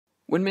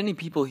When many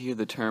people hear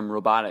the term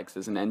robotics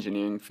as an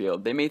engineering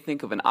field, they may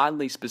think of an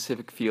oddly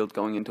specific field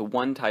going into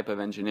one type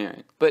of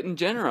engineering. But in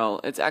general,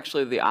 it's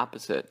actually the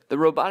opposite. The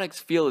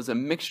robotics field is a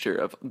mixture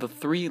of the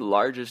three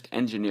largest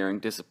engineering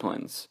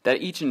disciplines,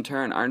 that each in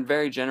turn are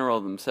very general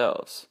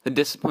themselves. The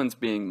disciplines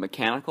being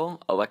mechanical,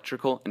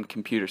 electrical, and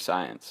computer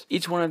science.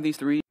 Each one of these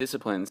three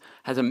disciplines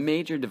has a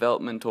major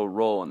developmental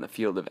role in the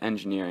field of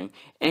engineering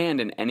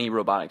and in any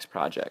robotics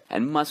project,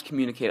 and must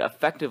communicate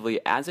effectively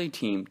as a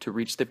team to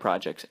reach the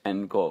project's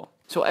end goal.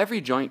 So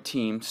every joint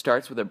team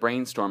starts with a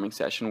brainstorming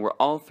session where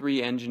all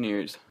three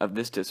engineers of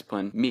this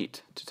discipline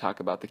meet to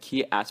talk about the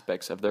key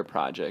aspects of their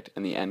project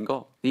and the end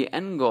goal. The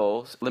end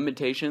goal's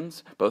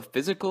limitations, both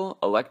physical,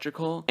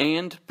 electrical,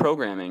 and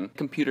programming,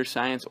 computer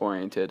science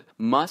oriented,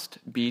 must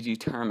be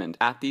determined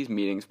at these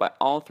meetings by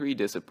all three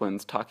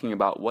disciplines, talking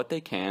about what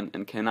they can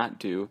and cannot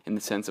do in the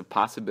sense of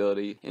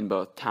possibility in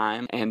both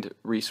time and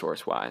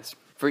resource-wise.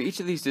 For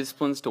each of these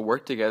disciplines to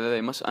work together, they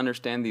must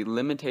understand the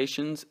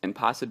limitations and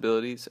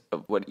possibilities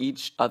of what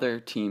each other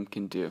team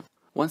can do.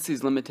 Once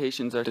these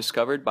limitations are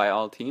discovered by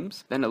all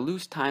teams, then a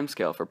loose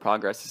timescale for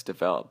progress is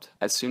developed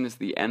as soon as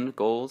the end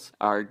goals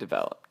are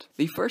developed.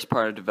 The first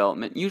part of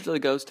development usually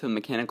goes to the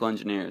mechanical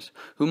engineers,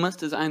 who must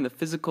design the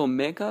physical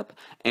makeup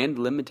and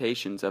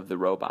limitations of the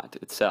robot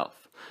itself.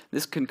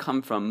 This can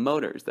come from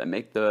motors that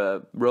make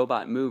the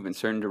robot move in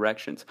certain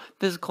directions,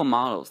 physical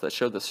models that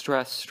show the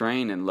stress,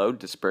 strain, and load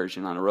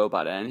dispersion on a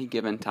robot at any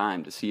given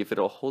time to see if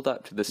it'll hold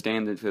up to the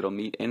standards it'll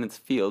meet in its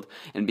field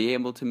and be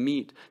able to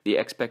meet the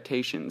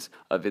expectations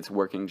of its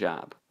working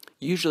job.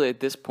 Usually at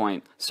this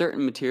point,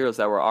 certain materials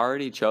that were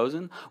already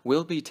chosen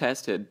will be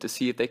tested to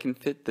see if they can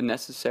fit the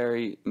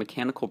necessary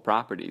mechanical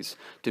properties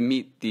to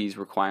meet these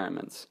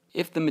requirements.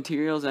 If the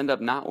materials end up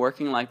not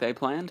working like they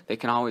planned, they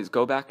can always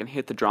go back and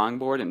hit the drawing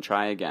board and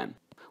try again.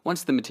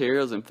 Once the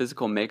materials and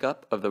physical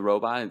makeup of the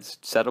robot is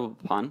settled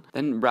upon,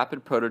 then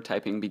rapid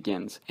prototyping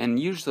begins, and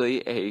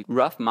usually a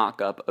rough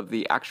mock-up of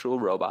the actual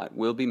robot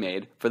will be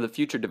made for the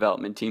future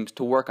development teams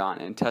to work on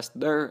and test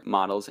their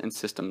models and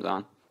systems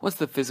on. Once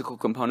the physical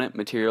component,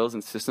 materials,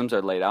 and systems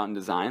are laid out and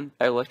designed,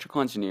 electrical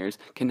engineers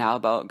can now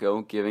about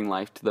go giving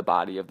life to the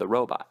body of the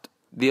robot.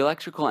 The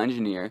electrical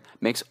engineer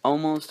makes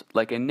almost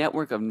like a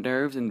network of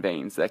nerves and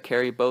veins that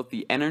carry both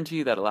the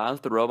energy that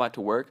allows the robot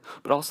to work,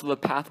 but also the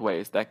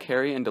pathways that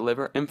carry and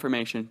deliver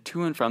information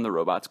to and from the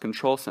robot's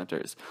control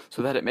centers,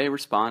 so that it may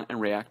respond and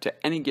react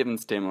to any given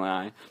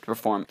stimuli to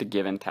perform the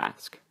given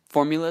task.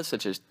 Formulas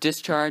such as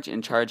discharge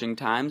and charging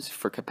times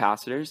for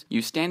capacitors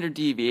use standard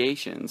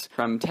deviations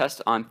from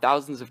tests on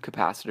thousands of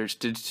capacitors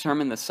to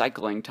determine the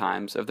cycling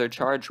times of their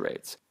charge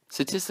rates.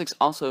 Statistics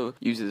also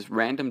uses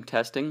random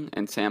testing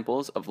and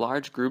samples of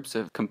large groups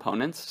of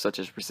components such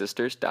as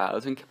resistors,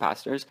 diodes, and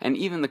capacitors, and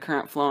even the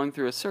current flowing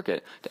through a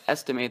circuit to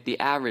estimate the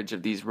average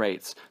of these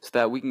rates so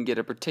that we can get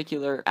a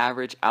particular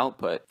average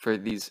output for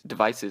these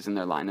devices in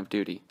their line of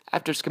duty.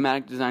 After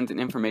schematic designs and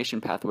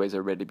information pathways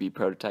are ready to be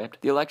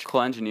prototyped, the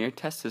electrical engineer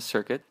tests his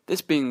circuit.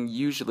 This being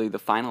usually the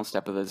final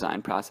step of the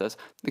design process,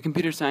 the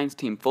computer science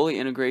team fully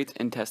integrates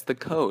and tests the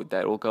code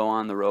that will go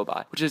on the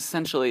robot, which is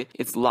essentially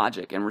its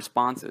logic and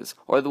responses,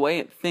 or the way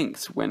it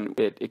thinks when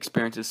it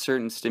experiences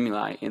certain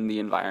stimuli in the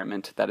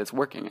environment that it's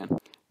working in.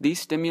 These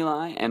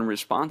stimuli and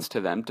response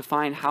to them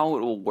define how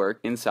it will work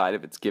inside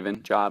of its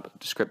given job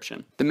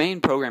description. The main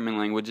programming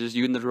languages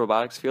used in the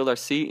robotics field are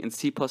C and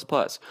C++,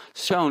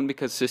 shown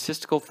because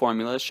statistical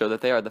formulas show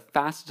that they are the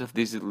fastest of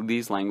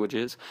these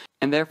languages,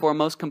 and therefore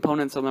most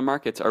components on the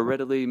markets are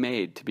readily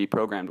made to be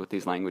programmed with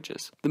these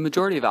languages. The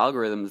majority of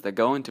algorithms that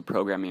go into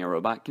programming a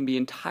robot can be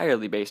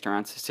entirely based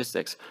around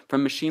statistics,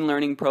 from machine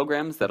learning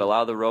programs that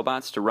allow the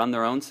robots to run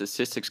their own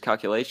statistics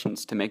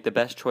calculations to make the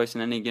best choice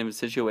in any given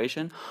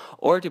situation,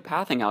 or to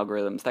pathing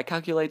algorithms that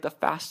calculate the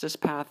fastest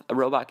path a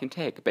robot can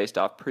take based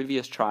off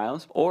previous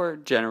trials, or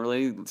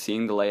generally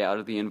seeing the layout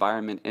of the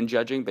environment and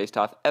judging based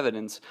off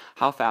evidence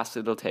how fast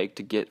it'll take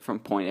to get from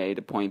point A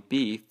to point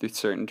B through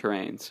certain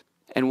terrains.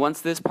 And once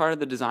this part of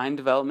the design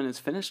development is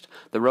finished,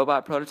 the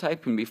robot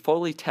prototype can be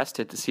fully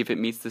tested to see if it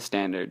meets the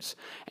standards,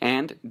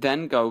 and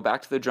then go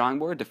back to the drawing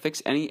board to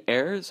fix any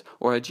errors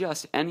or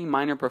adjust any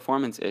minor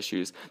performance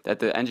issues that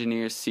the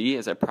engineers see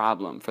as a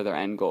problem for their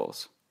end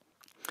goals.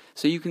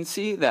 So you can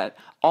see that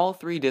all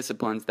three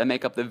disciplines that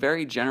make up the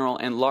very general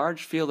and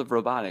large field of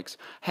robotics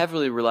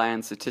heavily rely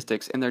on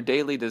statistics in their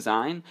daily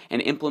design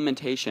and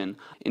implementation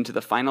into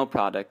the final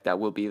product that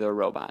will be their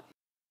robot.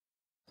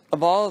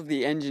 Of all of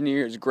the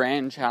engineers'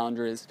 grand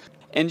challenges,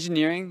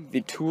 engineering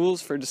the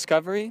tools for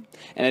discovery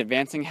and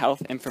advancing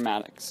health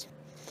informatics.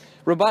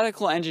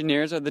 Robotical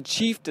engineers are the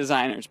chief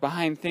designers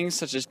behind things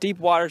such as deep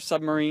water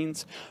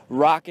submarines,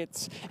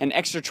 rockets, and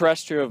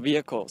extraterrestrial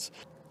vehicles.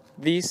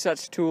 These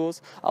such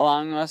tools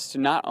allowing us to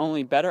not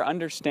only better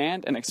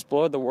understand and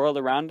explore the world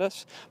around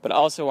us, but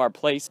also our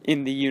place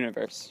in the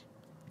universe.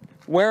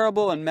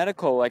 Wearable and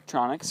medical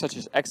electronics such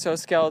as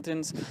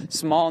exoskeletons,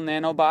 small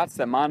nanobots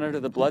that monitor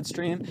the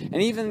bloodstream,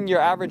 and even your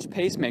average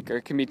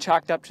pacemaker can be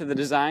chalked up to the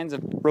designs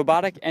of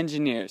robotic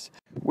engineers,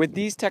 with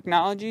these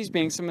technologies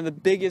being some of the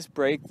biggest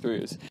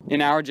breakthroughs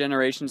in our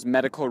generation's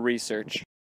medical research.